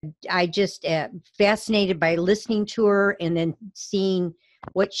I just fascinated by listening to her and then seeing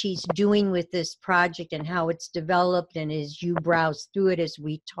what she's doing with this project and how it's developed. And as you browse through it, as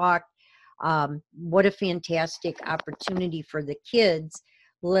we talked, what a fantastic opportunity for the kids,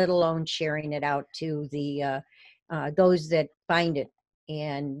 let alone sharing it out to the those that find it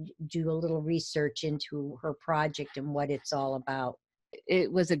and do a little research into her project and what it's all about.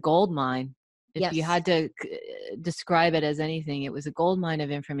 It was a gold mine. If you Yes. had to describe it as anything, it was a gold mine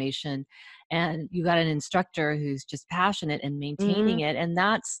of information. And you got an instructor who's just passionate and maintaining it. And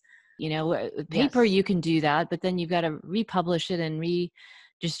that's, paper, Yes. you can do that, but then you've got to republish it and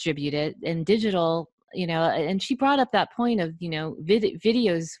redistribute it. And digital, and she brought up that point of,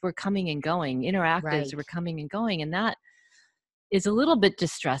 videos were coming and going, interactives Right. were coming and going. And that is a little bit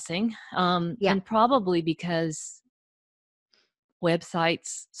distressing. Yeah. And probably because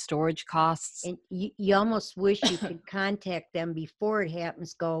websites, storage costs. And you almost wish you could contact them before it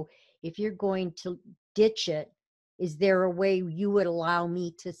happens. Go, if you're going to ditch it, is there a way you would allow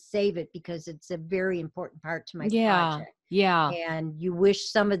me to save it? Because it's a very important part to my project. Yeah. And you wish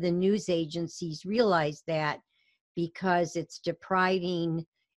some of the news agencies realize that, because it's depriving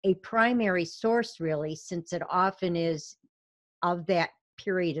a primary source, really, since it often is of that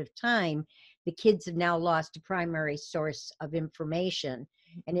period of time. The kids have now lost a primary source of information.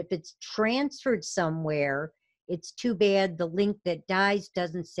 And if it's transferred somewhere, it's too bad the link that dies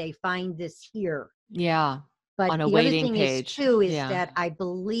doesn't say find this here. Yeah. But On a the other waiting thing page. is too, is that I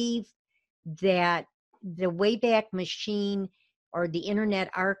believe that the Wayback Machine or the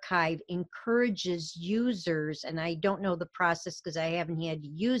Internet Archive encourages users, and I don't know the process because I haven't had to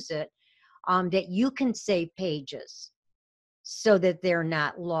use it, that you can save pages so that they're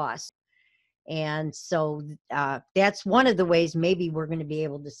not lost. And so that's one of the ways maybe we're going to be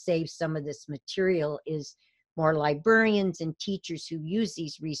able to save some of this material, is more librarians and teachers who use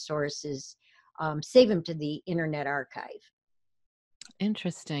these resources, save them to the Internet Archive.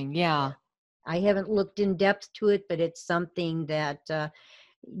 Interesting. Yeah. I haven't looked in depth to it, but it's something that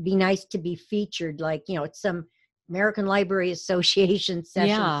be nice to be featured. Like, it's some American Library Association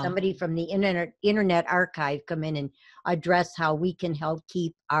session, somebody from the Internet Archive come in and address how we can help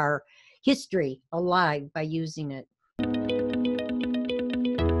keep our history alive by using it.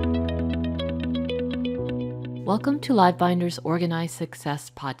 Welcome to LiveBinder's Organized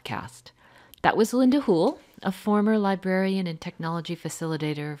Success podcast. That was Linda Houle, a former librarian and technology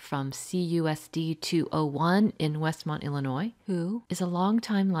facilitator from CUSD 201 in Westmont, Illinois, who is a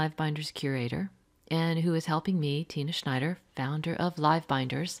longtime LiveBinders curator and who is helping me, Tina Schneider, founder of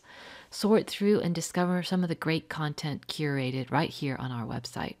LiveBinders, sort through and discover some of the great content curated right here on our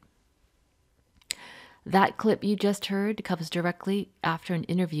website. That clip you just heard comes directly after an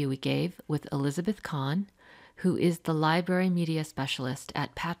interview we gave with Elizabeth Kahn, who is the library media specialist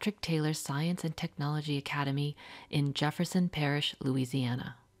at Patrick Taylor Science and Technology Academy in Jefferson Parish,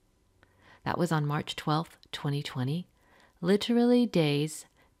 Louisiana. That was on March 12th, 2020, literally days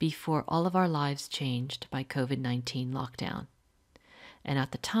before all of our lives changed by COVID-19 lockdown. And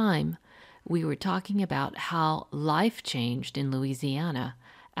at the time, we were talking about how life changed in Louisiana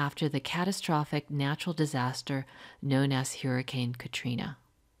after the catastrophic natural disaster known as Hurricane Katrina.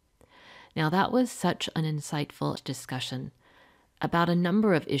 Now, that was such an insightful discussion about a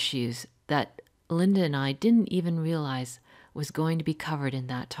number of issues that Linda and I didn't even realize was going to be covered in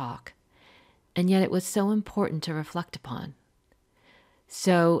that talk. And yet it was so important to reflect upon.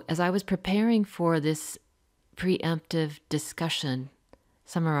 So as I was preparing for this preemptive discussion,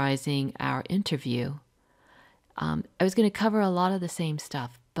 summarizing our interview, I was going to cover a lot of the same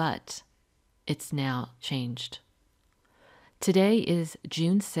stuff, but it's now changed. Today is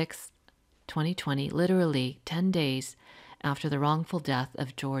June 6th, 2020, literally 10 days after the wrongful death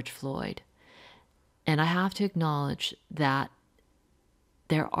of George Floyd. And I have to acknowledge that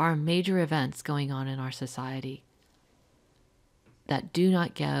there are major events going on in our society that do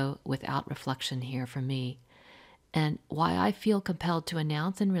not go without reflection here for me, and why I feel compelled to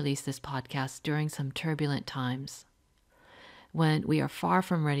announce and release this podcast during some turbulent times when we are far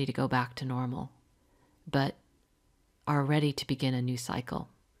from ready to go back to normal, but are ready to begin a new cycle.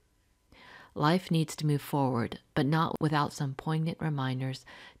 Life needs to move forward, but not without some poignant reminders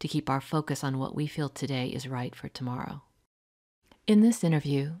to keep our focus on what we feel today is right for tomorrow. In this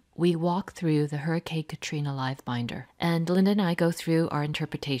interview, we walk through the Hurricane Katrina Live Binder, and Linda and I go through our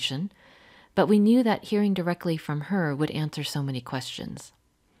interpretation, but we knew that hearing directly from her would answer so many questions.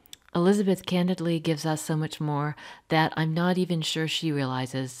 Elizabeth candidly gives us so much more that I'm not even sure she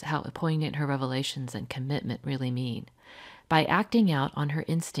realizes how poignant her revelations and commitment really mean. By acting out on her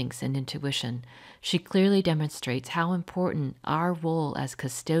instincts and intuition, she clearly demonstrates how important our role as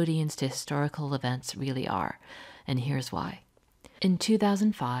custodians to historical events really are. And here's why. In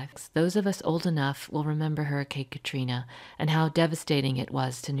 2005, those of us old enough will remember Hurricane Katrina and how devastating it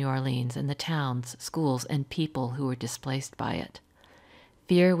was to New Orleans and the towns, schools, and people who were displaced by it.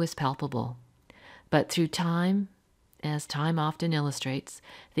 Fear was palpable. But through time, as time often illustrates,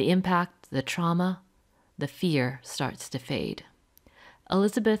 the impact, the trauma, the fear starts to fade.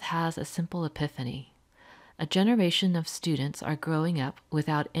 Elizabeth has a simple epiphany. A generation of students are growing up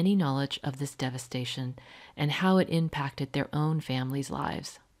without any knowledge of this devastation and how it impacted their own families'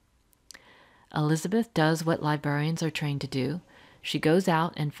 lives. Elizabeth does what librarians are trained to do. She goes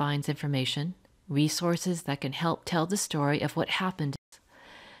out and finds information, resources that can help tell the story of what happened.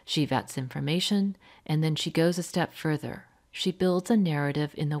 She vets information, and then she goes a step further. She builds a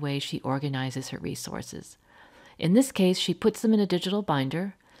narrative in the way she organizes her resources. In this case, she puts them in a digital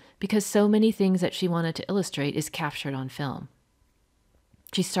binder because so many things that she wanted to illustrate is captured on film.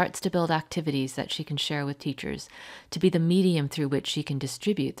 She starts to build activities that she can share with teachers to be the medium through which she can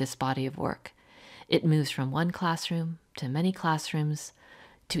distribute this body of work. It moves from one classroom to many classrooms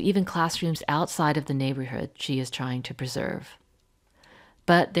to even classrooms outside of the neighborhood she is trying to preserve.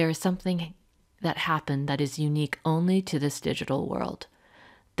 But there is something that happened that is unique only to this digital world.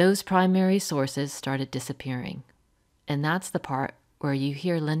 Those primary sources started disappearing. And that's the part where you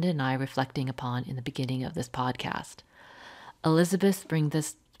hear Linda and I reflecting upon in the beginning of this podcast. Elizabeth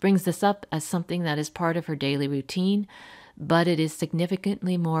brings this up as something that is part of her daily routine, but it is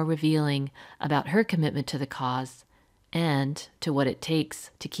significantly more revealing about her commitment to the cause and to what it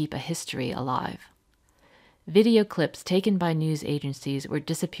takes to keep a history alive. Video clips taken by news agencies were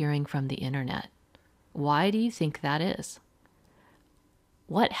disappearing from the internet. Why do you think that is?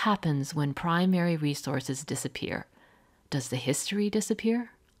 What happens when primary resources disappear? Does the history disappear?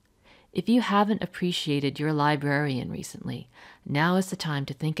 If you haven't appreciated your librarian recently, now is the time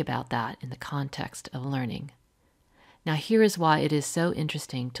to think about that in the context of learning. Now, here is why it is so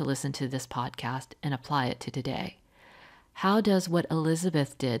interesting to listen to this podcast and apply it to today. How does what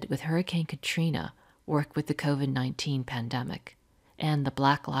Elizabeth did with Hurricane Katrina work with the COVID-19 pandemic and the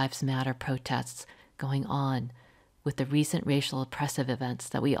Black Lives Matter protests going on with the recent racial oppressive events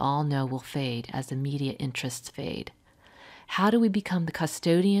that we all know will fade as the media interests fade? How do we become the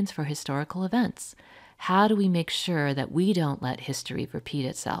custodians for historical events? How do we make sure that we don't let history repeat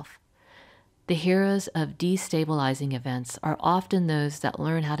itself? The heroes of destabilizing events are often those that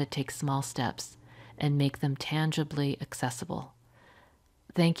learn how to take small steps and make them tangibly accessible.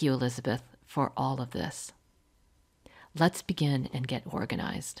 Thank you, Elizabeth, for all of this. Let's begin and get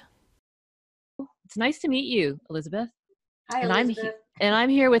organized. It's nice to meet you, Elizabeth. Hi, Elizabeth. I'm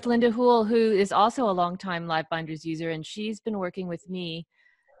here with Linda Houle, who is also a longtime LiveBinders user, and she's been working with me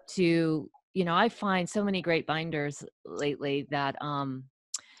to, I find so many great binders lately that,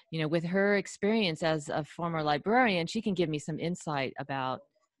 with her experience as a former librarian, she can give me some insight about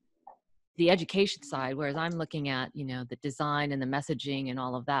the education side, whereas I'm looking at, the design and the messaging and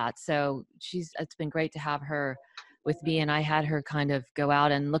all of that. So it's been great to have her with me, and I had her kind of go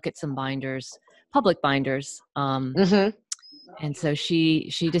out and look at some binders, public binders. And so she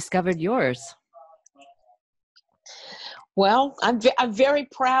discovered yours. Well, I'm very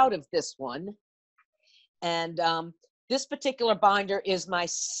proud of this one. And this particular binder is my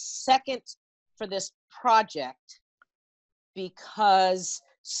second for this project because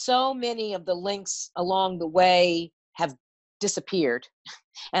so many of the links along the way have disappeared.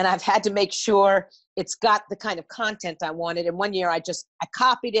 And I've had to make sure it's got the kind of content I wanted. And one year I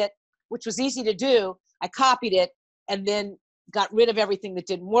copied it, which was easy to do. I copied it and then got rid of everything that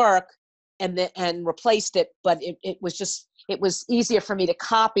didn't work and replaced it. But it was easier for me to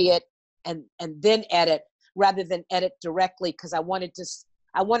copy it and then edit rather than edit directly, because I wanted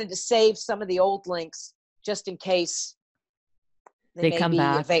to save some of the old links just in case they come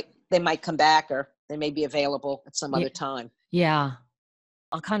back. They might come back, or they may be available at some other time. Yeah.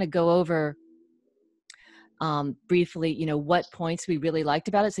 I'll kind of go over briefly, what points we really liked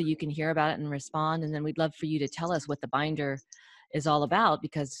about it so you can hear about it and respond. And then we'd love for you to tell us what the binder is all about,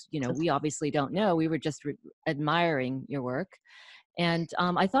 because, we obviously don't know. We were just admiring your work. And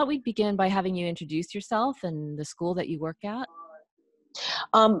I thought we'd begin by having you introduce yourself and the school that you work at.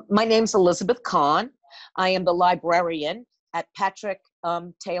 My name's Elizabeth Kahn. I am the librarian at Patrick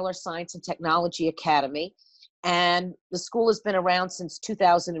Taylor Science and Technology Academy. And the school has been around since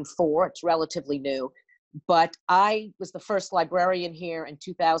 2004. It's relatively new. But I was the first librarian here in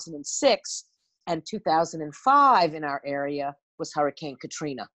 2006, and 2005 in our area was Hurricane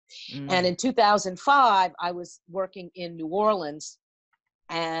Katrina. And in 2005, I was working in New Orleans,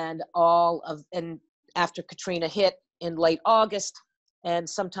 and after Katrina hit in late August and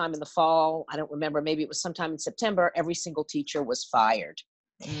sometime in the fall, I don't remember, maybe it was sometime in September, every single teacher was fired.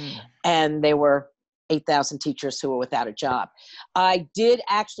 And there were 8,000 teachers who were without a job. I did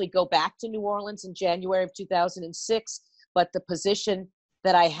actually go back to New Orleans in January of 2006, but the position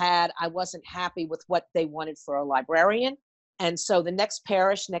that I had, I wasn't happy with what they wanted for a librarian. And so the next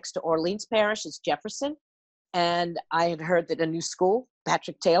parish next to Orleans Parish is Jefferson. And I had heard that a new school,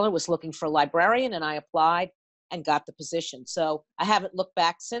 Patrick Taylor, was looking for a librarian, and I applied and got the position. So I haven't looked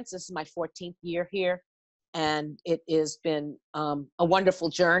back since. This is my 14th year here, and it has been a wonderful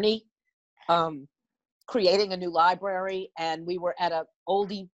journey, creating a new library. And we were at a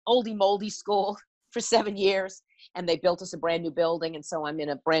oldie moldy school for 7 years, and they built us a brand new building. And so I'm in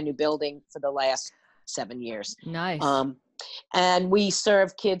a brand new building for the last 7 years. Nice. And we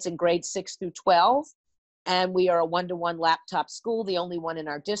serve kids in grades 6 through 12. And we are a 1-to-1 laptop school, the only one in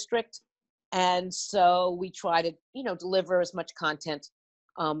our district. And so we try to, deliver as much content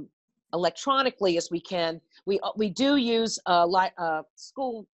electronically as we can. We do use a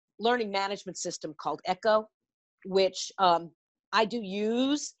school learning management system called Echo, which I do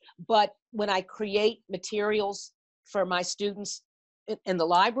use, but when I create materials for my students in the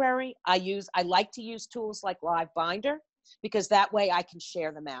library, I like to use tools like LiveBinder, because that way I can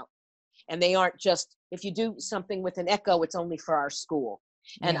share them out. And they aren't just, if you do something with an Echo, it's only for our school.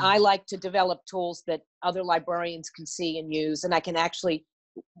 And I like to develop tools that other librarians can see and use. And I can actually,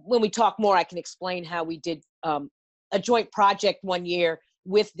 when we talk more, I can explain how we did a joint project one year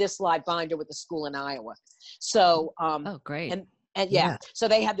with this LiveBinder with the school in Iowa. So, oh, great. And yeah, so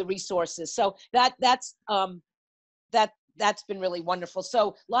they have the resources. So that's been really wonderful.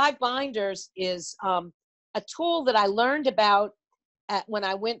 So LiveBinders is a tool that I learned about when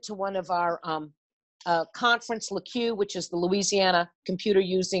I went to one of our conference, LaCue, which is the Louisiana Computer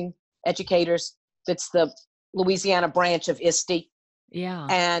Using Educators. It's the Louisiana branch of ISTE. Yeah.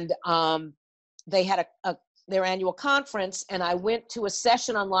 And they had their annual conference, and I went to a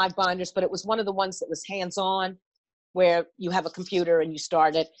session on LiveBinders, but it was one of the ones that was hands-on, where you have a computer and you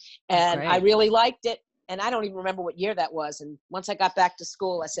start it. And I really liked it. And I don't even remember what year that was. And once I got back to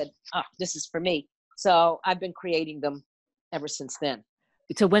school, I said, oh, this is for me. So I've been creating them ever since then.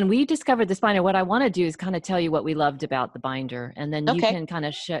 So when we discovered this binder, what I want to do is kind of tell you what we loved about the binder, and then you can kind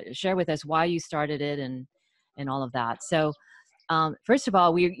of share with us why you started it and all of that. So first of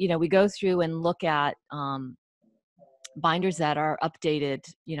all, we go through and look at binders that are updated,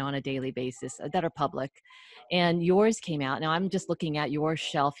 on a daily basis, that are public. And yours came out. Now I'm just looking at your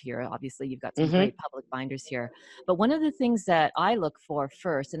shelf here. Obviously you've got some great public binders here. But one of the things that I look for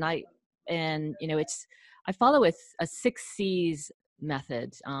first, I follow a 6 C's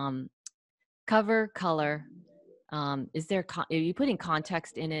method. Cover, color. Are you putting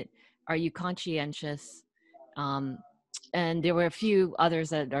context in it? Are you conscientious? And there were a few others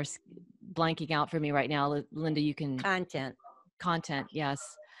that are blanking out for me right now. Linda, you can... Content, yes.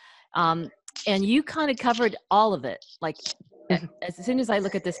 And you kind of covered all of it. Like as soon as I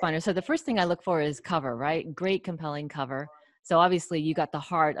look at this binder, so the first thing I look for is cover, right? Great, compelling cover. So obviously you got the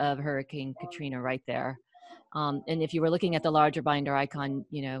heart of Hurricane Katrina right there. And if you were looking at the larger binder icon,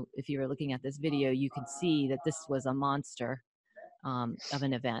 if you were looking at this video, you can see that this was a monster of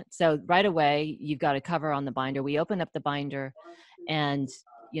an event. So right away, you've got a cover on the binder. We open up the binder, and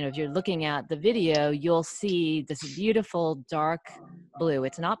if you're looking at the video, you'll see this beautiful dark blue.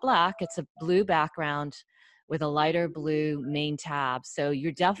 It's not black, it's a blue background with a lighter blue main tab. So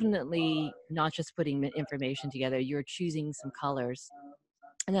you're definitely not just putting information together, you're choosing some colors.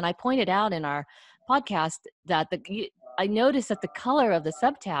 And then I pointed out in our podcast that I noticed that the color of the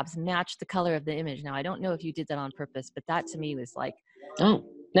subtabs matched the color of the image. Now, I don't know if you did that on purpose, but that to me was like... Oh,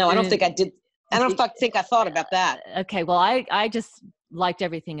 no, I don't think I did. I don't think I thought about that. Okay, well, I just liked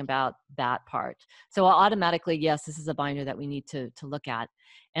everything about that part. So automatically, yes, this is a binder that we need to look at.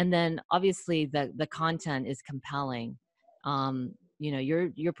 And then obviously the content is compelling.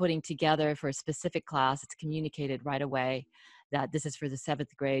 You're putting together for a specific class, it's communicated right away that this is for the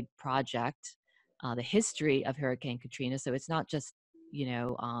 7th grade project, the history of Hurricane Katrina. So it's not just,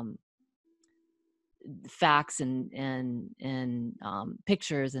 facts and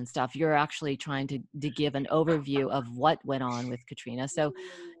pictures and stuff. You're actually trying to give an overview of what went on with Katrina. So,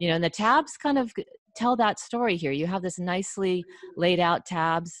 and the tabs kind of tell that story here. You have this nicely laid out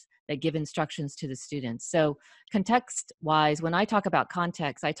tabs that give instructions to the students. So context wise, when I talk about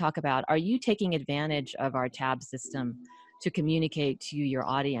context, I talk about, are you taking advantage of our tab system to communicate to your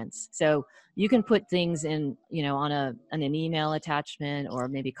audience. So you can put things in, on an email attachment, or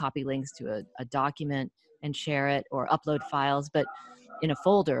maybe copy links to a document and share it, or upload files, but in a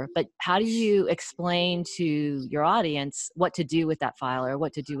folder. But how do you explain to your audience what to do with that file or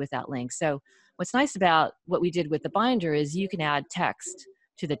what to do with that link? So what's nice about what we did with the binder is you can add text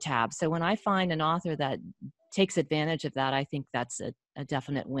to the tab. So when I find an author that takes advantage of that, I think that's a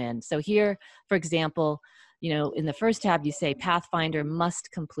definite win. So here, for example, in the first tab, you say Pathfinder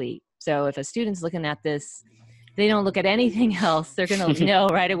must complete. So if a student's looking at this, they don't look at anything else. They're going to know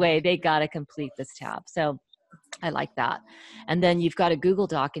right away they got to complete this tab. So I like that. And then you've got a Google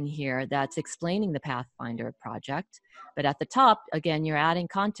Doc in here that's explaining the Pathfinder project. But at the top, again, you're adding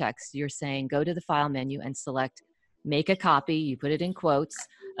context. You're saying, go to the file menu and select make a copy, you put it in quotes,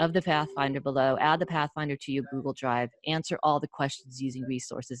 of the Pathfinder below, add the Pathfinder to your Google Drive, answer all the questions using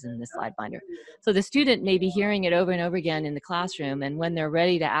resources in the slide binder. So the student may be hearing it over and over again in the classroom, and when they're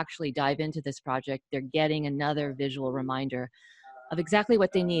ready to actually dive into this project, they're getting another visual reminder of exactly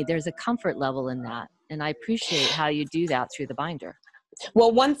what they need. There's a comfort level in that, and I appreciate how you do that through the binder.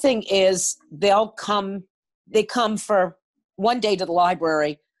 Well, one thing is they come for one day to the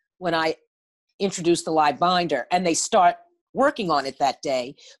library when I introduce the live binder, and they start working on it that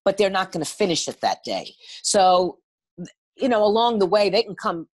day, but they're not going to finish it that day. So, along the way, they can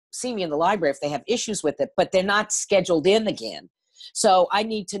come see me in the library if they have issues with it, but they're not scheduled in again. So I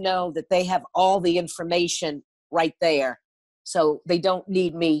need to know that they have all the information right there. So they don't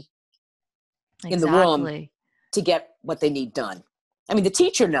need me in the room to get what they need done. I mean, the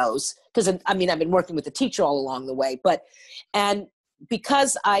teacher knows, because I've been working with the teacher all along the way, and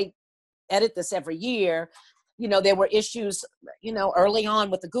because I edit this every year, there were issues, early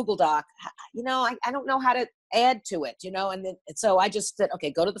on with the Google Doc, I don't know how to add to it, and so I just said,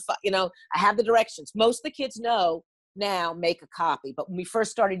 okay, go to I have the directions. Most of the kids know now, make a copy. But when we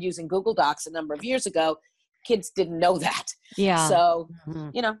first started using Google Docs a number of years ago, kids didn't know that. Yeah. So,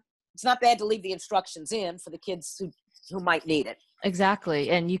 it's not bad to leave the instructions in for the kids who might need it.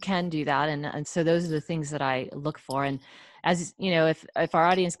 Exactly. And you can do that. And so those are the things that I look for. And as if our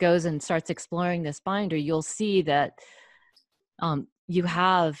audience goes and starts exploring this binder, you'll see that you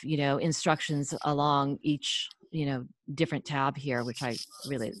have, instructions along each, different tab here, which I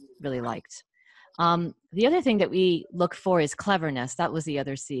really, really liked. The other thing that we look for is cleverness. That was the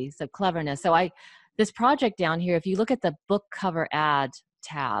other C. So cleverness. So this project down here, if you look at the book cover ad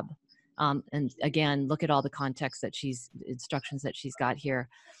tab, and again, look at all the instructions that she's got here.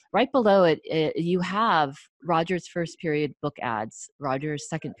 Right below it, you have Roger's first period book ads, Roger's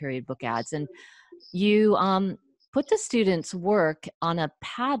second period book ads, and you put the students' work on a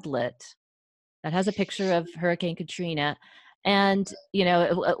Padlet that has a picture of Hurricane Katrina. And,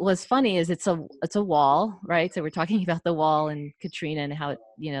 it was funny is it's a wall, right? So we're talking about the wall and Katrina and how,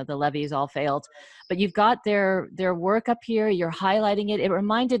 the levees all failed, but you've got their work up here, you're highlighting it. It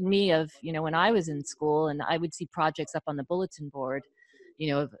reminded me of, when I was in school and I would see projects up on the bulletin board,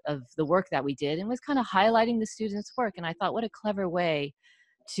 of the work that we did, and was kind of highlighting the students' work. And I thought, what a clever way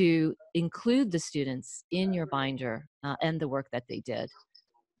to include the students in your binder and the work that they did.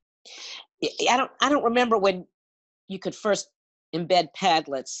 I don't remember when you could first embed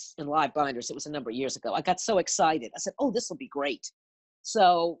Padlets in live binders. It was a number of years ago. I got so excited. I said, oh, this will be great.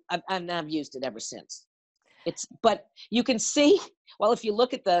 So I've used it ever since. But you can see, well, if you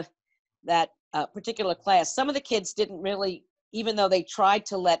look at that particular class, some of the kids didn't really, even though they tried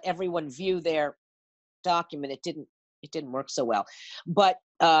to let everyone view their document, it didn't work so well. But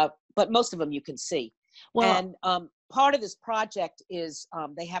most of them you can see. Well, and part of this project is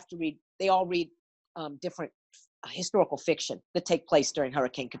they all read different historical fiction that take place during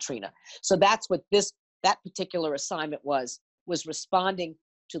Hurricane Katrina. So that's what that particular assignment was responding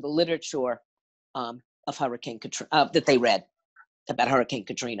to the literature of Hurricane Katrina that they read about Hurricane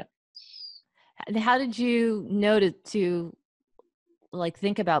Katrina. And how did you know to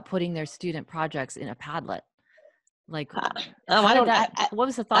think about putting their student projects in a Padlet? What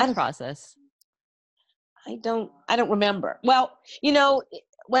was the thought process? I don't remember. Well,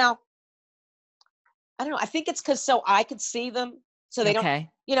 I don't know. I think it's because so I could see them, so they don't,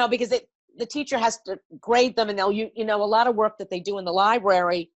 because the teacher has to grade them, and they'll, a lot of work that they do in the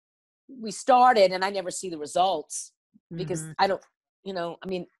library, we started, and I never see the results because I don't,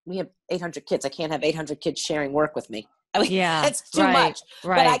 we have 800 kids. I can't have 800 kids sharing work with me. It's too much.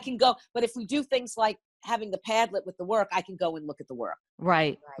 Right. But I can go. But if we do things like having the Padlet with the work, I can go and look at the work.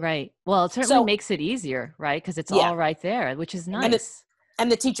 Right. Well, it certainly makes it easier, right? Because it's all right there, which is nice.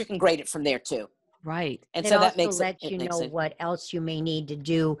 And the teacher can grade it from there too. Right. And It so that also makes it, lets it you makes know it, what else you may need to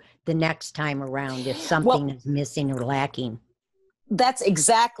do the next time around if well, something is missing or lacking. that's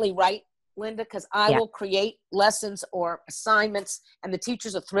exactly right, Linda, because I Yeah. will create lessons or assignments and the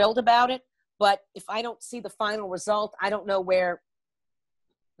teachers are thrilled about it. But if I don't see the final result, I don't know where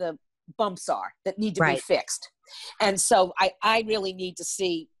the bumps are that need to be Right. fixed. And so I really need to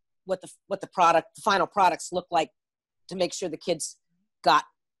see what the final products look like to make sure the kids got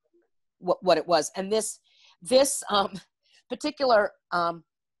what it was. And this particular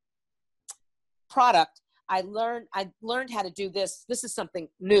product, I learned how to do this. This is something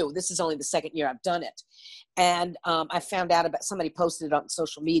new. This is only the second year I've done it. And I found out about, somebody posted it on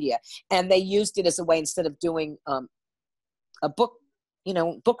social media, and they used it as a way, instead of doing a book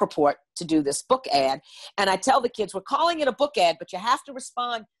report, to do this book ad. And I tell the kids, we're calling it a book ad, but you have to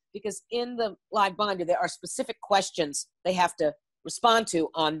respond, because in the live binder, there are specific questions they have to respond to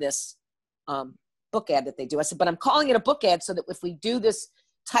on this book ad that they do. I said, but I'm calling it a book ad so that if we do this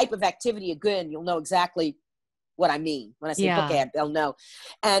type of activity again, you'll know exactly what I mean. When I say book ad, they'll know.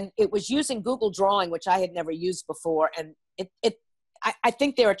 And it was using Google Drawing, which I had never used before. And I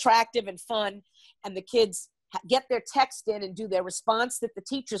think they're attractive and fun, and the kids get their text in and do their response that the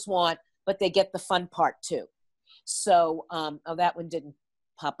teachers want, but they get the fun part too. So, that one didn't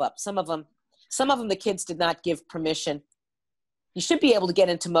pop up. Some of them, the kids did not give permission. You should be able to get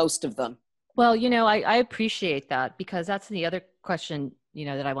into most of them. Well, I appreciate that, because that's the other question,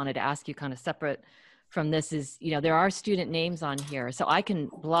 that I wanted to ask you, kind of separate from this, is, there are student names on here, so I can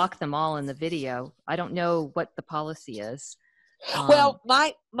block them all in the video. I don't know what the policy is. Well,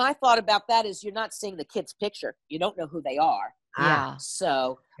 my thought about that is, you're not seeing the kid's picture. You don't know who they are. Yeah.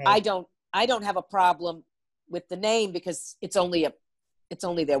 So Okay. I don't have a problem with the name, because it's only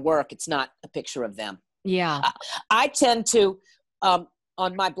their work. It's not a picture of them. Yeah. I tend to, on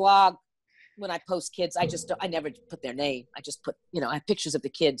my blog, when I post kids, I never put their name. I just put, I have pictures of the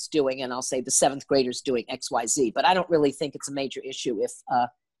kids doing, and I'll say the 7th graders doing XYZ, but I don't really think it's a major issue if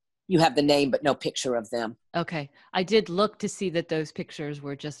you have the name but no picture of them. Okay. I did look to see that those pictures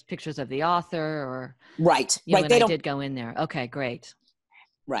were just pictures of the author, or right. And I did go in there. Okay, great.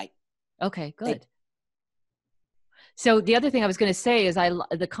 Right. Okay, good. So the other thing I was going to say is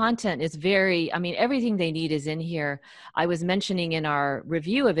the content is everything they need is in here. I was mentioning in our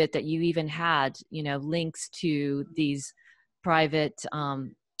review of it that you even had, links to these private,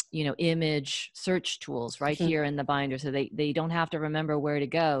 image search tools right here in the binder. So they don't have to remember where to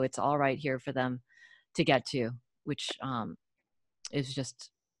go. It's all right here for them to get to, which is just,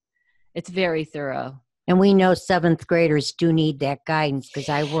 it's very thorough. And we know 7th graders do need that guidance, because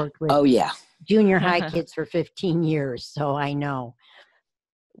I worked with junior high kids for 15 years, so I know.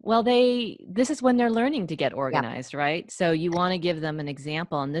 Well, this is when they're learning to get organized, right? So you want to give them an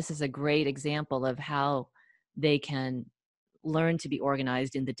example, and this is a great example of how they can learn to be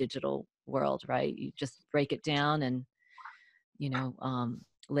organized in the digital world, right? You just break it down and,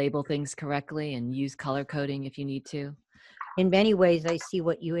 label things correctly and use color coding if you need to. In many ways, I see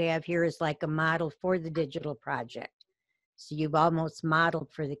what you have here is like a model for the digital project. So you've almost modeled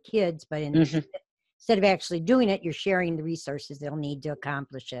for the kids, but instead of actually doing it, you're sharing the resources they'll need to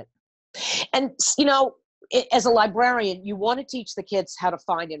accomplish it. And, as a librarian, you want to teach the kids how to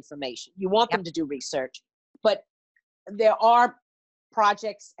find information. You want them to do research, but there are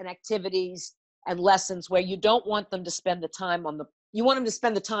projects and activities and lessons where you don't want them to spend the time you want them to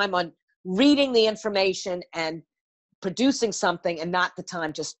spend the time on reading the information and producing something, and not the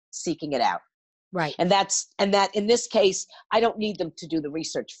time just seeking it out. Right. And that in this case, I don't need them to do the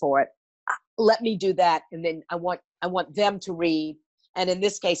research for it. Let me do that. And then I want them to read. And in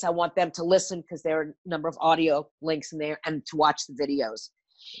this case, I want them to listen, because there are a number of audio links in there, and to watch the videos.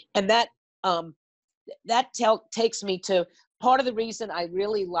 And that takes me to part of the reason I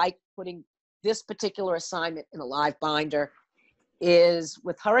really like putting this particular assignment in a live binder is,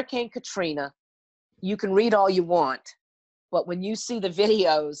 with Hurricane Katrina, you can read all you want, but when you see the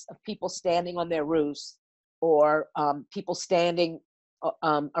videos of people standing on their roofs, or people standing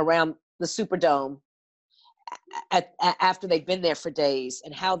around the Superdome after they've been there for days,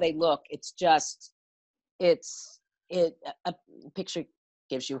 and how they look, a picture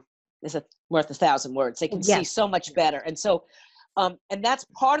gives you, is worth 1,000 words. They can see so much better. And so, and that's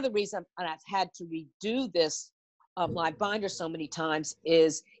part of the reason I've had to redo this live binder so many times,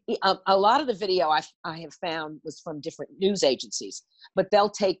 is a lot of the video I have found was from different news agencies, but they'll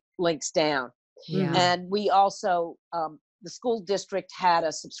take links down. Yeah. And we also, the school district had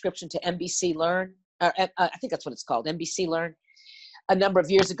a subscription to NBC Learn, I think that's what it's called, NBC Learn, a number of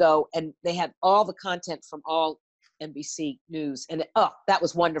years ago, and they had all the content from all NBC News, and that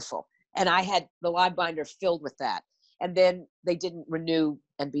was wonderful. And I had the live binder filled with that. And then they didn't renew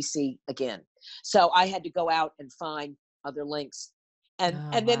NBC again. So I had to go out and find other links. And Oh,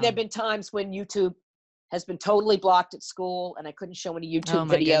 and then wow. there've been times when YouTube has been totally blocked at school and I couldn't show any Oh YouTube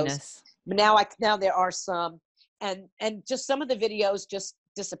my videos. goodness. But now there are some, and just some of the videos just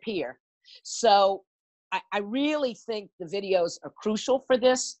disappear. So I really think the videos are crucial for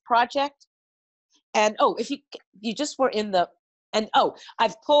this project. And if you just were in the, and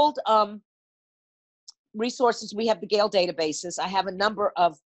I've pulled resources. We have the Gale databases. I have a number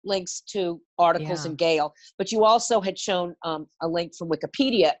of links to articles Yeah. in Gale, but you also had shown a link from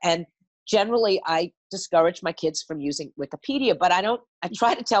Wikipedia. And generally I discourage my kids from using Wikipedia, but I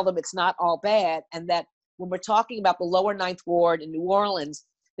try to tell them it's not all bad. And that when we're talking about the lower Ninth Ward in New Orleans,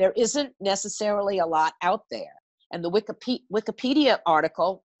 there isn't necessarily a lot out there. And the Wikipedia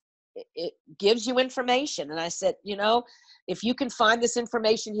article, it gives you information. And I said, if you can find this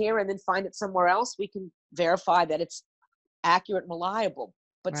information here and then find it somewhere else, we can verify that it's accurate and reliable.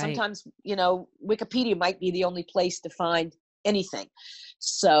 But Right. sometimes, Wikipedia might be the only place to find anything.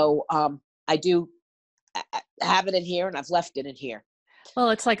 So I do have it in here, and I've left it in here.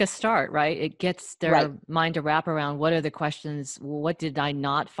 Well, it's like a start, right? It gets their Right. mind to wrap around what are the questions? What did I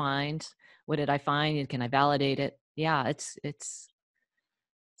not find? What did I find? And can I validate it? Yeah, it's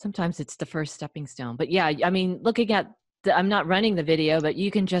sometimes it's the first stepping stone. But yeah, I mean, looking at I'm not running the video, but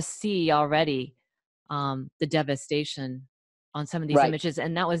you can just see already the devastation on some of these Right. images.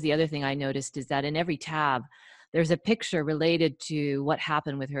 And that was the other thing I noticed, is that in every tab, there's a picture related to what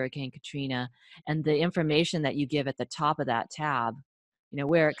happened with Hurricane Katrina, and the information that you give at the top of that tab,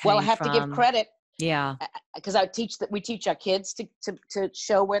 where it came Well, I have from. to give credit, Yeah. because we teach our kids to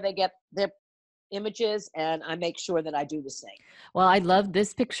show where they get their images, and I make sure that I do the same. Well, I love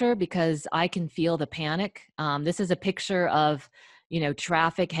this picture because I can feel the panic. This is a picture of,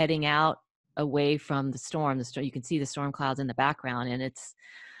 traffic heading out away from the storm. You can see the storm clouds in the background, and it's,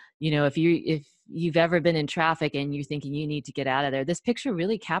 if you've ever been in traffic and you're thinking you need to get out of there, this picture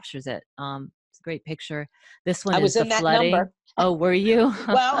really captures it. It's a great picture. This one I was is the in that flooding. number. Oh, were you?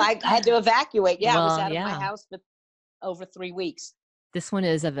 Well, I had to evacuate. Yeah, I was Well, out of my yeah. house for over 3 weeks. This one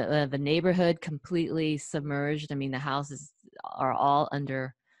is of a neighborhood completely submerged. I mean, the houses are all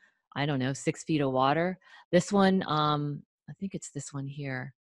under, I don't know, 6 feet of water. This one, I think it's this one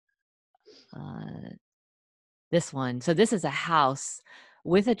here. This one. So this is a house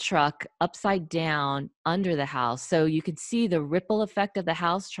with a truck upside down under the house. So you can see the ripple effect of the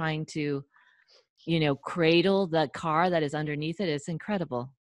house trying to, cradle the car that is underneath it. It's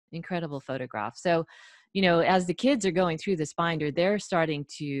incredible, incredible photograph. So, as the kids are going through this binder, they're starting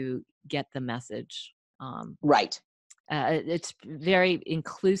to get the message. Right. It's very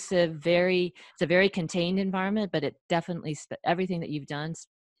inclusive, it's a very contained environment, but it definitely, everything that you've done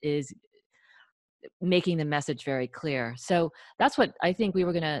is making the message very clear. So that's what I think we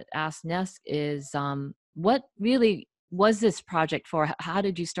were going to ask Ness is, what really was this project for? How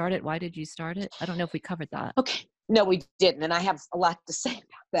did you start it? Why did you start it? I don't know if we covered that. Okay. No, we didn't. And I have a lot to say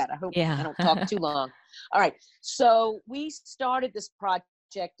about that. I hope I don't talk too long. All right. So we started this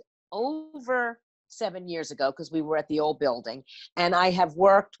project over 7 years ago because we were at the old building. And I have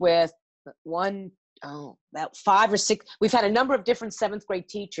worked with about 5 or 6. We've had a number of different 7th grade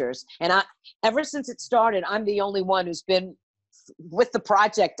teachers. And ever since it started, I'm the only one who's been with the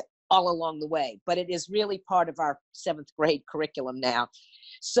project all along the way. But it is really part of our 7th grade curriculum now.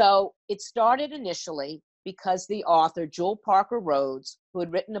 So it started initially because the author, Jewel Parker Rhodes, who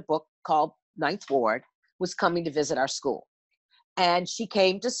had written a book called Ninth Ward, was coming to visit our school. And she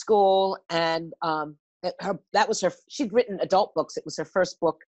came to school, and she'd written adult books. It was her first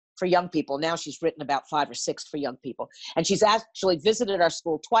book for young people. Now she's written about 5 or 6 for young people. And she's actually visited our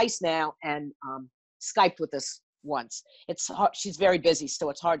school twice now and Skyped with us once. It's hard, she's very busy,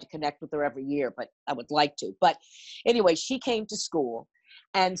 so it's hard to connect with her every year, but I would like to. But anyway, she came to school.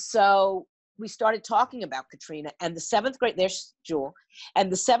 And so we started talking about Katrina, and the 7th grade, there's Jewel,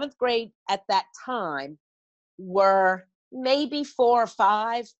 and the 7th grade at that time were maybe 4 or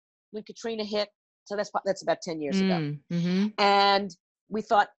 5 when Katrina hit. So that's about 10 years ago. Mm-hmm. And we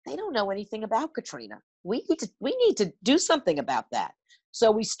thought, they don't know anything about Katrina. We need to do something about that.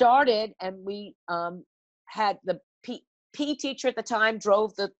 So we started, and we had the PE teacher at the time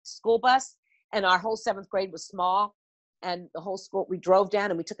drove the school bus, and our whole 7th grade was small. And the whole school, we drove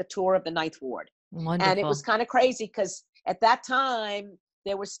down and we took a tour of the Ninth Ward. Wonderful. And it was kind of crazy because at that time,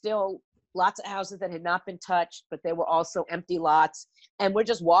 there were still lots of houses that had not been touched, but there were also empty lots. And we're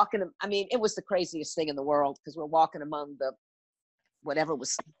just walking. I mean, it was the craziest thing in the world because we're walking among whatever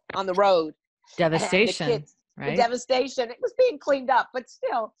was on the road. Devastation, Kids, right? devastation. It was being cleaned up, but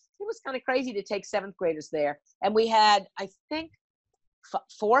still, it was kind of crazy to take 7th graders there. And we had, I think,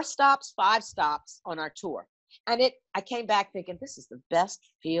 5 stops on our tour. And I came back thinking, this is the best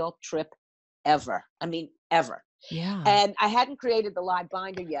field trip ever. I mean, ever. Yeah. And I hadn't created the live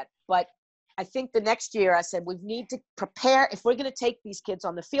binder yet, but I think the next year I said, we need to prepare. If we're going to take these kids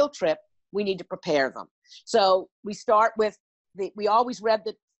on the field trip, we need to prepare them. So we start with we always read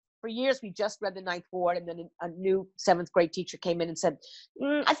for years, we just read the 9th ward, and then a new 7th grade teacher came in and said,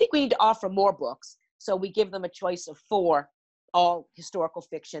 I think we need to offer more books. So we give them a choice of 4, all historical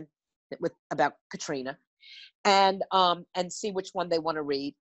fiction about Katrina, and see which one they want to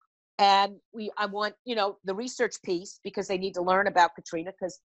read. And I want, the research piece, because they need to learn about Katrina,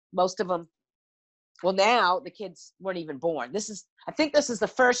 because most of them, well, now the kids weren't even born. I think this is the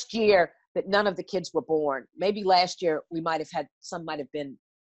first year that none of the kids were born. Maybe last year some might have been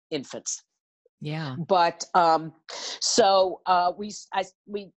infants. Yeah. But so I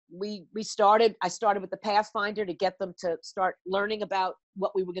started with the Pathfinder to get them to start learning about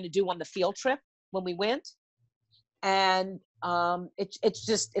what we were going to do on the field trip when we went. And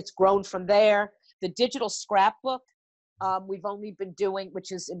it's grown from there. The digital scrapbook, we've only been doing,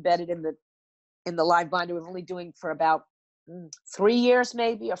 which is embedded in the live binder, we've only doing for about 3 years,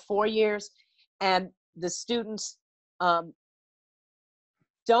 maybe, or 4 years. And the students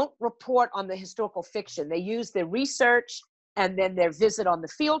don't report on the historical fiction. They use their research and then their visit on the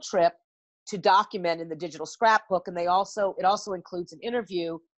field trip to document in the digital scrapbook. And it also includes an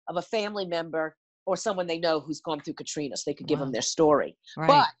interview of a family member or someone they know who's gone through Katrina, so they could give them their story.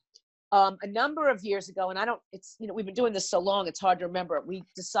 Right. But a number of years ago, and we've been doing this so long, it's hard to remember, we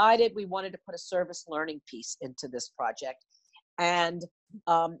decided we wanted to put a service learning piece into this project. And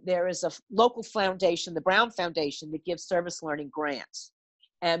there is a local foundation, the Brown Foundation, that gives service learning grants.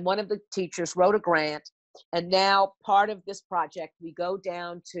 And one of the teachers wrote a grant. And now part of this project, we go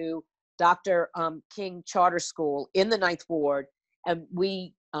down to Dr. King Charter School in the 9th ward, and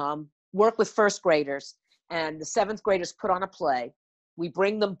we work with 1st graders, and the 7th graders put on a play. We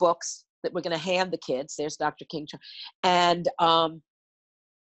bring them books that we're going to hand the kids. There's Dr. King. And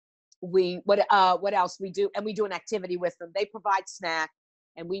what else we do? And we do an activity with them. They provide snack,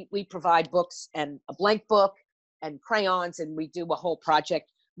 and we provide books and a blank book and crayons, and we do a whole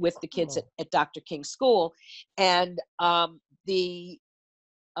project with the kids at Dr. King's school. And the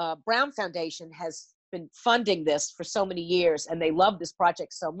Brown Foundation has been funding this for so many years, and they love this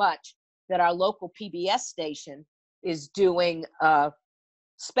project so much that our local PBS station is doing a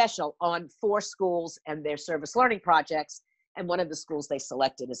special on 4 schools and their service learning projects. And one of the schools they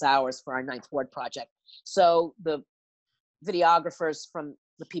selected is ours for our 9th ward project. So the videographers from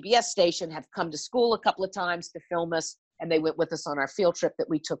the PBS station have come to school a couple of times to film us, and they went with us on our field trip that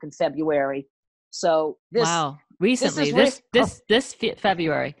we took in February. So recently, this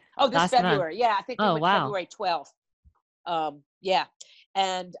February. Oh, this February. Month. Yeah, I think we went February 12th. Yeah,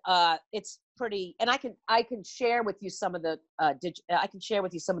 and it's pretty. And I can share with you some of the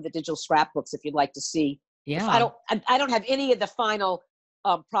digital scrapbooks if you'd like to see. Yeah. I don't have any of the final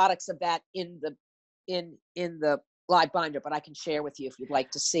products of that in the live binder, but I can share with you if you'd like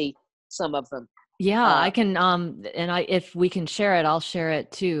to see some of them. Yeah, I can. If we can share it, I'll share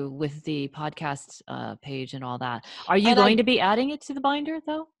it too with the podcast page and all that. Are you going to be adding it to the binder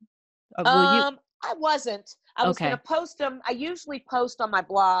though? Or will you? I wasn't. I was going to post them. I usually post on my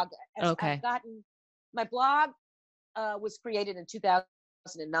blog. My blog was created in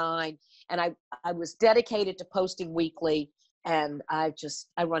 2009, and I was dedicated to posting weekly. And I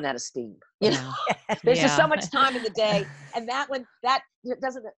run out of steam. You know, there's just so much time in the day, and that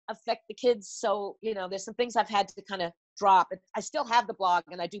doesn't affect the kids. So, there's some things I've had to kind of drop. I still have the blog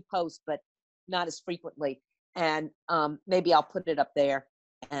and I do post, but not as frequently. And maybe I'll put it up there.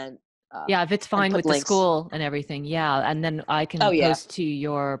 And if it's fine with links. The school and everything. Yeah. And then I can post to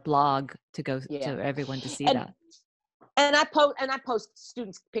your blog to go to everyone to see that. And I post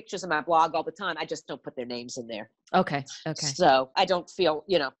students' pictures in my blog all the time. I just don't put their names in there. Okay. So I don't feel,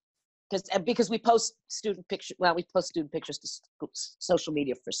 because we post student pictures. Well, we post student pictures to social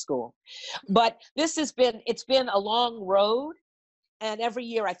media for school. But it's been a long road, and every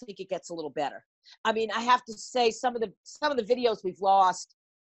year I think it gets a little better. I mean, I have to say some of the videos we've lost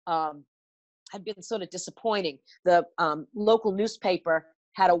have been sort of disappointing. The local newspaper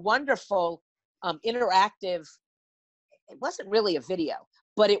had a wonderful interactive. It wasn't really a video,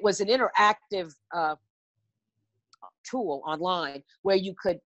 but it was an interactive tool online where you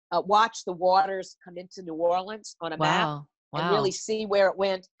could watch the waters come into New Orleans on a map and really see where it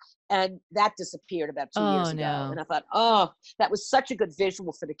went. And that disappeared about 2 years Oh, ago. no. And I thought, oh, that was such a good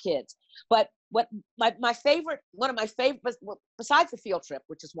visual for the kids. But what my favorite, one of my favorite, besides the field trip,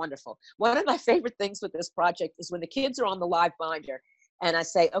 which is wonderful, one of my favorite things with this project is when the kids are on the live binder and I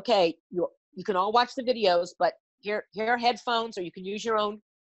say, okay, you can all watch the videos, but here are headphones, or you can use your own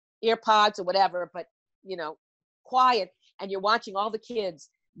ear pods or whatever, but, quiet. And you're watching all the kids,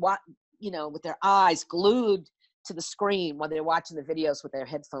 with their eyes glued to the screen while they're watching the videos with their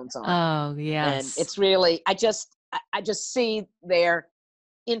headphones on. Oh, And yes. it's really, I just see their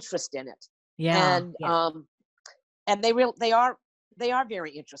interest in it. Yeah. And they are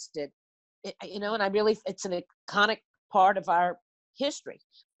very interested, and I really, it's an iconic part of our history.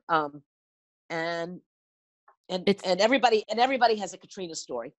 And everybody has a Katrina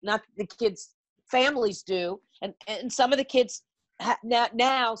story. Not the kids, families do. And some of the kids,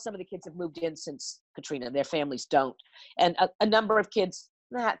 now some of the kids have moved in since Katrina. Their families don't. And a number of kids,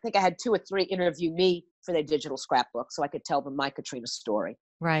 I think I had 2 or 3 interview me for their digital scrapbook so I could tell them my Katrina story.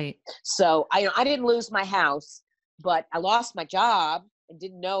 Right. So I didn't lose my house, but I lost my job and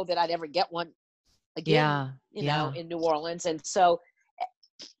didn't know that I'd ever get one again, in New Orleans. And so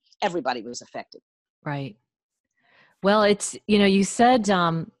everybody was affected. Right. Well, it's, you said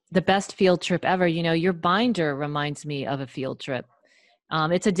the best field trip ever. Your binder reminds me of a field trip.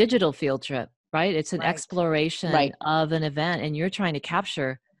 It's a digital field trip, right? It's an exploration of an event, and you're trying to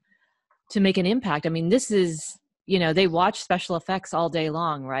capture to make an impact. I mean, this is, they watch special effects all day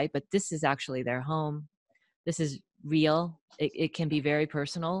long, right? But this is actually their home. This is real. It can be very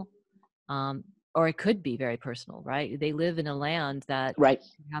personal, or it could be very personal, right? They live in a land that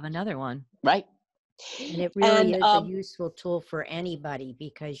have another one. Right. And it really is a useful tool for anybody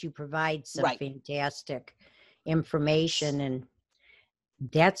because you provide some fantastic information, and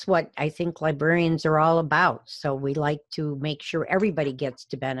that's what I think librarians are all about. So we like to make sure everybody gets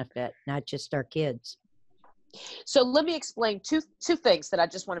to benefit, not just our kids. So let me explain two things that I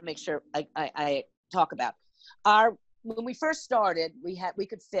just want to make sure I talk about. When we first started, we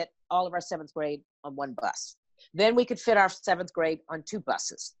could fit all of our 7th grade on one bus. Then we could fit our 7th grade on 2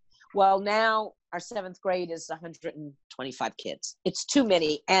 buses. Well, now our 7th grade is 125 kids. It's too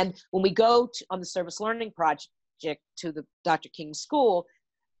many. And when we go on the service learning project to the Dr. King School,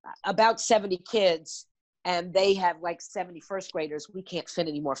 about 70 kids, and they have like 70 first graders. We can't fit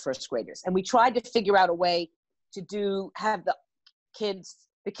any more first graders. And we tried to figure out a way to have the kids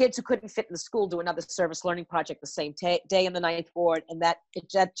who couldn't fit in the school do another service learning project the same day in the 9th ward, and that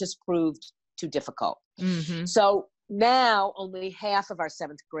just proved too difficult. Mm-hmm. So now only half of our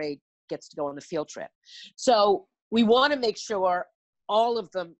 7th grade gets to go on the field trip. So we want to make sure all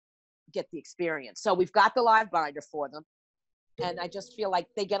of them get the experience. So we've got the live binder for them, and I just feel like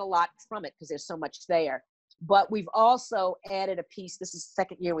they get a lot from it because there's so much there. But we've also added a piece. This is the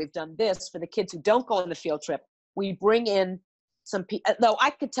 2nd year we've done this for the kids who don't go on the field trip. We bring in some people, though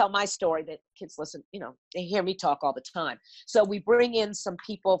I could tell my story that kids listen, they hear me talk all the time. So we bring in some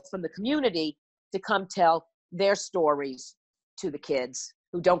people from the community to come tell their stories to the kids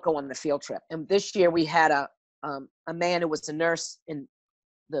who don't go on the field trip. And this year we had a man who was a nurse in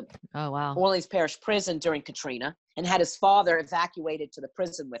the Orleans Parish Prison during Katrina and had his father evacuated to the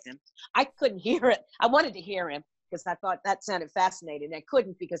prison with him. I couldn't hear it. I wanted to hear him because I thought that sounded fascinating. I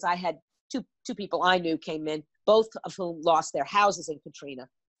couldn't because I had two people I knew came in, both of whom lost their houses in Katrina.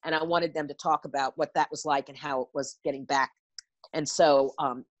 And I wanted them to talk about what that was like and how it was getting back. And so,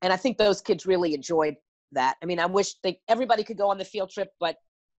 and I think those kids really enjoyed that. I mean, I wish everybody could go on the field trip, but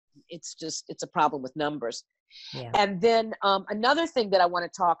it's a problem with numbers. Yeah. And then another thing that I want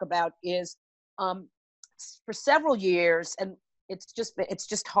to talk about is for several years, and it's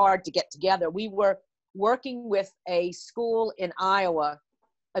just hard to get together. We were working with a school in Iowa,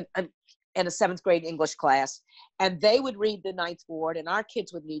 in a 7th grade English class, and they would read the 9th ward, and our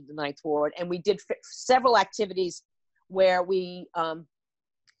kids would read the 9th ward. And we did several activities where we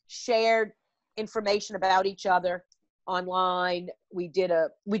shared information about each other online. We did a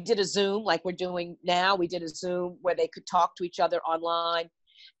Zoom like we're doing now. We did a Zoom where they could talk to each other online.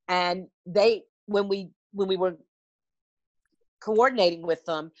 And when we were coordinating with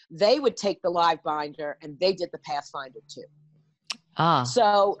them, they would take the live binder and they did the Pathfinder too.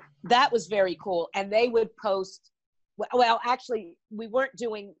 So that was very cool. And they would post, well, actually we weren't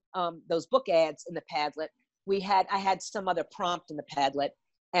doing those book ads in the Padlet. I had some other prompt in the Padlet,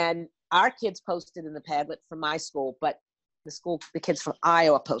 and our kids posted in the Padlet from my school, but the kids from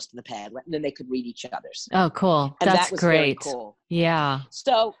Iowa posted in the Padlet, and then they could read each other's. Oh, cool. And That's that was great. very cool. Yeah.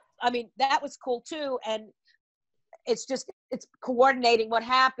 So, I mean, that was cool too. And it's coordinating. What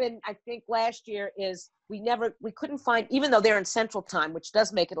happened, I think, last year is we couldn't find, even though they're in Central Time, which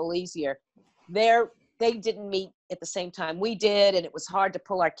does make it a little easier, they didn't meet at the same time we did, and it was hard to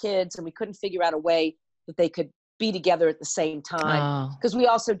pull our kids, and we couldn't figure out a way that they could be together at the same time, Oh. because we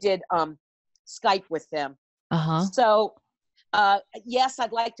also did Skype with them. Uh-huh. So yes,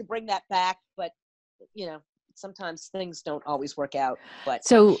 I'd like to bring that back, but sometimes things don't always work out. But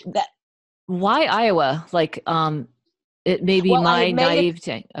So that why Iowa? Like, it may be Well, I my had made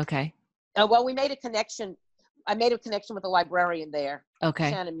naivete. Okay. well, we made a connection. I made a connection with a librarian there,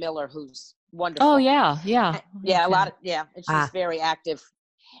 Okay. Shannon Miller, who's wonderful. Oh yeah. Yeah. Yeah, Okay. and she's very active.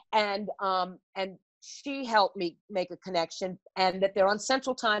 And she helped me make a connection, and that they're on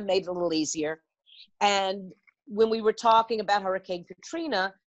Central Time made it a little easier. And when we were talking about Hurricane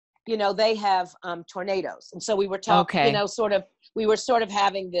Katrina, they have tornadoes. And so we were talking, Okay. we were sort of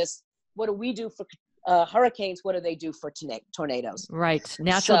having this, what do we do for hurricanes? What do they do for tornadoes? Right.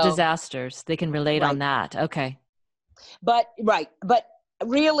 Natural So- disasters. They can relate on that. Okay. But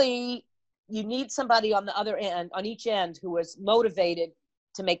really, you need somebody on the other end, on each end, who is motivated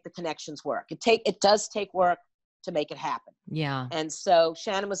to make the connections work. It does take work to make it happen. Yeah. And so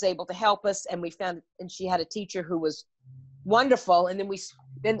Shannon was able to help us, and and she had a teacher who was wonderful. And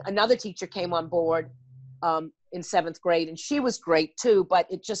then another teacher came on board in 7th grade, and she was great too, but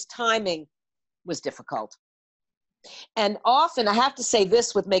timing was difficult. And often, I have to say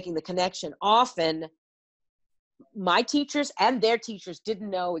this with making the connection, often my teachers and their teachers didn't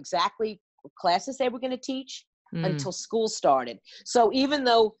know exactly what classes they were going to teach until school started. So even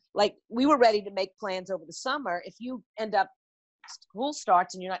though, like, we were ready to make plans over the summer, if you end up, school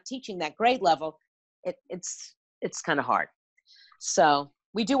starts and you're not teaching that grade level, it's kind of hard. So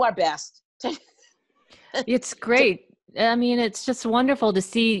we do our best. It's great. I mean, it's just wonderful to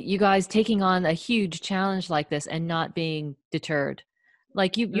see you guys taking on a huge challenge like this and not being deterred.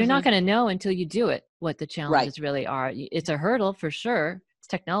 Like you're not going to know until you do it, what the challenges really are. It's a hurdle for sure. It's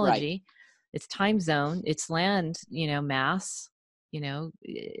technology, it's time zone, it's land, mass,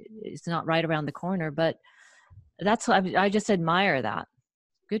 it's not right around the corner, but that's what I just admire that.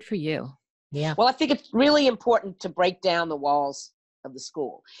 Good for you. Yeah. Well, I think it's really important to break down the walls of the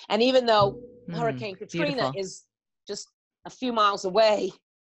school. And even though Hurricane Katrina beautiful. is just a few miles away,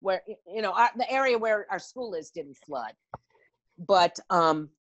 where, the area where our school is didn't flood. But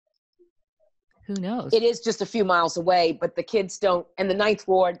who knows? it is just a few miles away, but the kids don't. And the 9th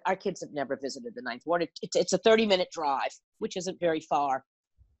Ward, our kids have never visited the 9th Ward. It's a 30-minute drive, which isn't very far.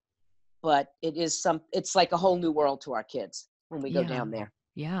 But it's like a whole new world to our kids when we go down there.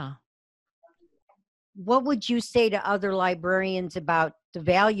 Yeah. What would you say to other librarians about the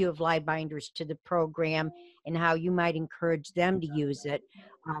value of LiveBinders to the program, and how you might encourage them to use it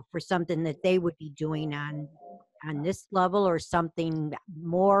for something that they would be doing on this level, or something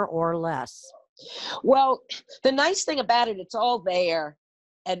more or less? Well, the nice thing about it, it's all there.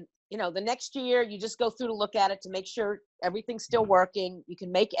 And, the next year you just go through to look at it to make sure everything's still working. You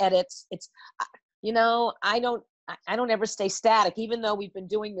can make edits. It's, I don't ever stay static, even though we've been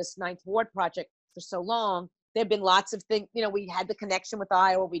doing this 9th Ward project for so long. There've been lots of things, we had the connection with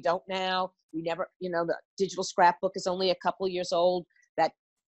Iowa. We don't now. We never, the digital scrapbook is only a couple of years old. That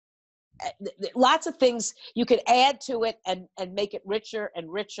lots of things you could add to it and make it richer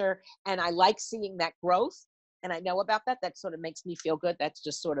and richer. And I like seeing that growth. And I know about that. That sort of makes me feel good. That's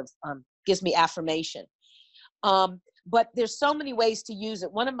just sort of gives me affirmation. But there's so many ways to use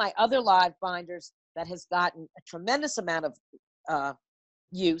it. One of my other LiveBinders that has gotten a tremendous amount of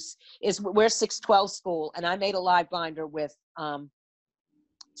use is, we're 612 school, and I made a LiveBinder with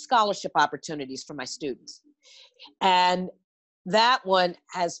scholarship opportunities for my students. And that one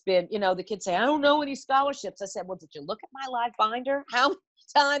has been, the kids say, I don't know any scholarships. I said, well, did you look at my LiveBinder? How many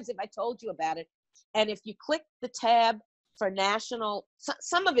times have I told you about it? And if you click the tab for national,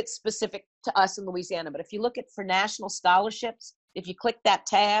 some of it's specific to us in Louisiana, but if you look at for national scholarships, if you click that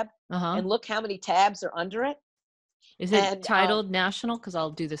tab and look how many tabs are under it. Is it titled national? Because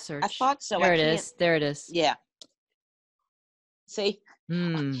I'll do the search. I thought so. There it is. There it is. Yeah. See,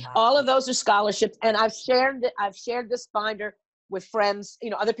 all of those are scholarships, and I've shared this binder with friends,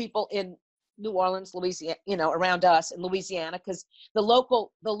 other people in New Orleans, Louisiana, around us in Louisiana, because the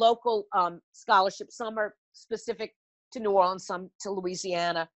local scholarships, some are specific to New Orleans, some to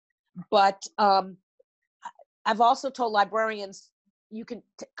Louisiana. But I've also told librarians you can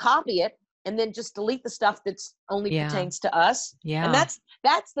copy it and then just delete the stuff that's only pertains to us. Yeah. And that's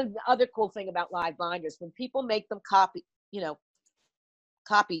the other cool thing about LiveBinders. When people make them copy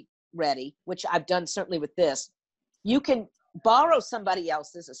ready, which I've done certainly with this, you can borrow somebody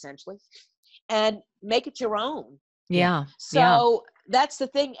else's essentially and make it your own. Yeah. So that's the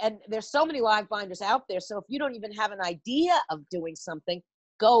thing. And there's so many live binders out there. So if you don't even have an idea of doing something,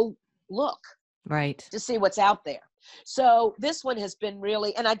 go look Right. to see what's out there. So this one has been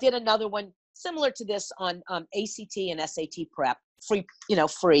really, and I did another one similar to this on ACT and SAT prep, free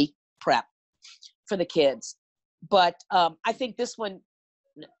prep for the kids. But I think this one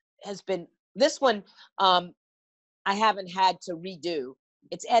I haven't had to redo.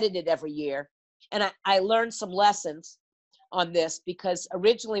 It's edited every year. And I learned some lessons on this because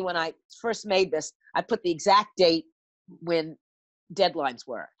originally when I first made this, I put the exact date when deadlines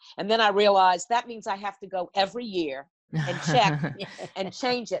were. And then I realized that means I have to go every year and check and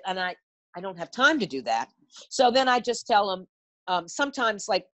change it. And I don't have time to do that. So then I just tell them, sometimes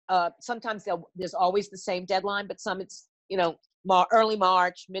there's always the same deadline, but some it's, early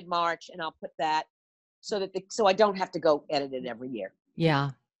March, mid-March, and I'll put that so I don't have to go edit it every year.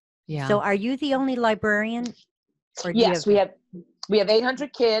 Yeah. Yeah. So are you the only librarian? Or do Yes, we have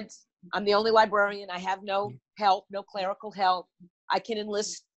 800 kids. I'm the only librarian. I have no help, no clerical help. I can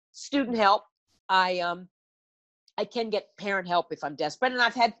enlist student help. I can get parent help if I'm desperate, and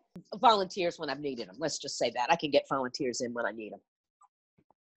I've had volunteers when I've needed them. Let's just say that I can get volunteers in when I need them.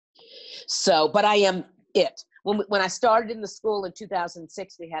 So, but I am it. When I started in the school in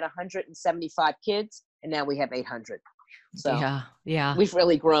 2006, we had 175 kids, and now we have 800. So yeah. We've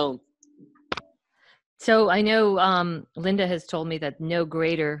really grown. So I know Linda has told me that no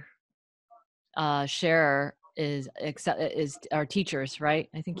greater sharer is our teachers, right?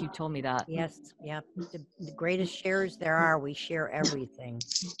 I think you told me that. Yes. Yeah. The greatest sharers there are. We share everything.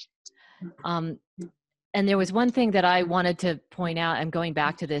 And there was one thing that I wanted to point out, I'm going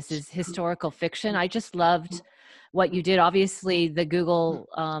back to this, is historical fiction. I just loved what you did. Obviously, the Google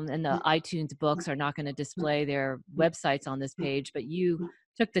and the iTunes books are not going to display their websites on this page, but you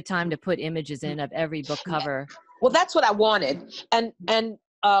took the time to put images in of every book cover. Well, that's what I wanted. And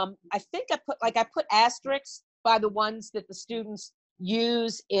I think I put asterisks by the ones that the students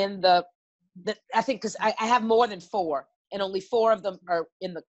use in I think because I have more than 4, and only 4 of them are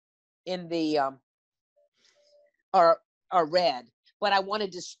are read, but I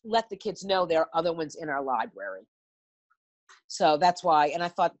wanted to let the kids know there are other ones in our library. So that's why, and I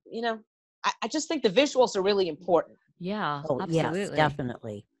thought, I just think the visuals are really important. Yeah, Oh, absolutely. yes,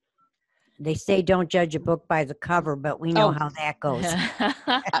 definitely. They say don't judge a book by the cover, but we know how that goes.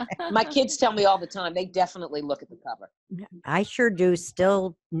 My kids tell me all the time, they definitely look at the cover. I sure do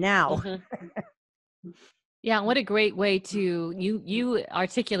still now. Mm-hmm. Yeah, what a great way to, you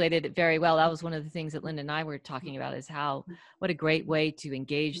articulated it very well. That was one of the things that Linda and I were talking about, is what a great way to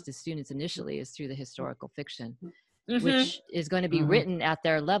engage the students initially is through the historical fiction, Mm-hmm. which is going to be written at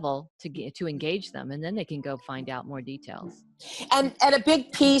their level to engage them, and then they can go find out more details. And a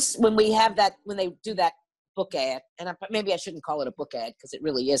big piece when they do that book ad, and maybe I shouldn't call it a book ad because it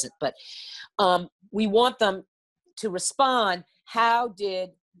really isn't, but we want them to respond. How did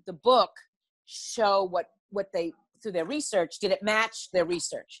the book show what they, through their research, did it match their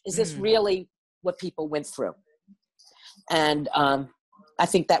research? Is this really what people went through? And I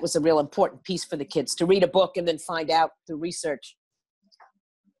think that was a real important piece for the kids, to read a book and then find out through research,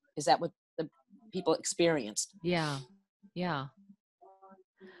 is that what the people experienced? Yeah.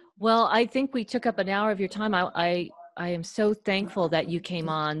 Well, I think we took up an hour of your time. I am so thankful that you came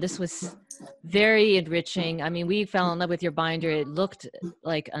on. This was very enriching. I mean, we fell in love with your binder. It looked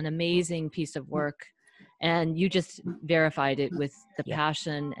like an amazing piece of work, and you just verified it with the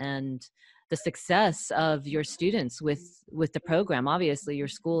passion and the success of your students with the program. Obviously, your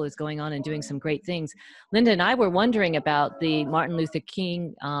school is going on and doing some great things. Linda and I were wondering about the Martin Luther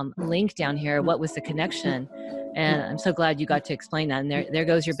King link down here. What was the connection? And I'm so glad you got to explain that. And there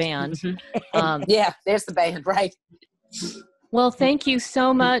goes your band. Yeah, there's the band, right? Well, thank you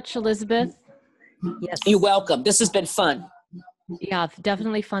so much, Elizabeth. Yes. You're welcome. This has been fun. Yeah,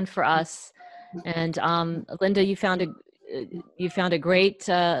 definitely fun for us. And Linda, you found a great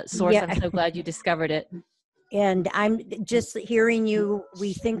source. Yeah. I'm so glad you discovered it. And I'm just hearing you,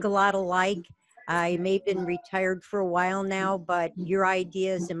 we think a lot alike. I may have been retired for a while now, but your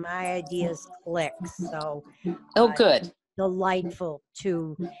ideas and my ideas click. So Good. Delightful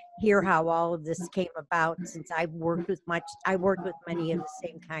to hear how all of this came about, since I worked with many of the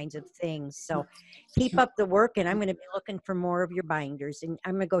same kinds of things. So keep up the work, and I'm going to be looking for more of your binders, and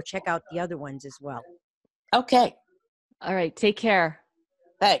I'm going to go check out the other ones as well. Okay. All right. Take care.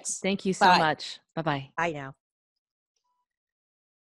 Thanks. Thank you so much. Bye-bye. Bye now.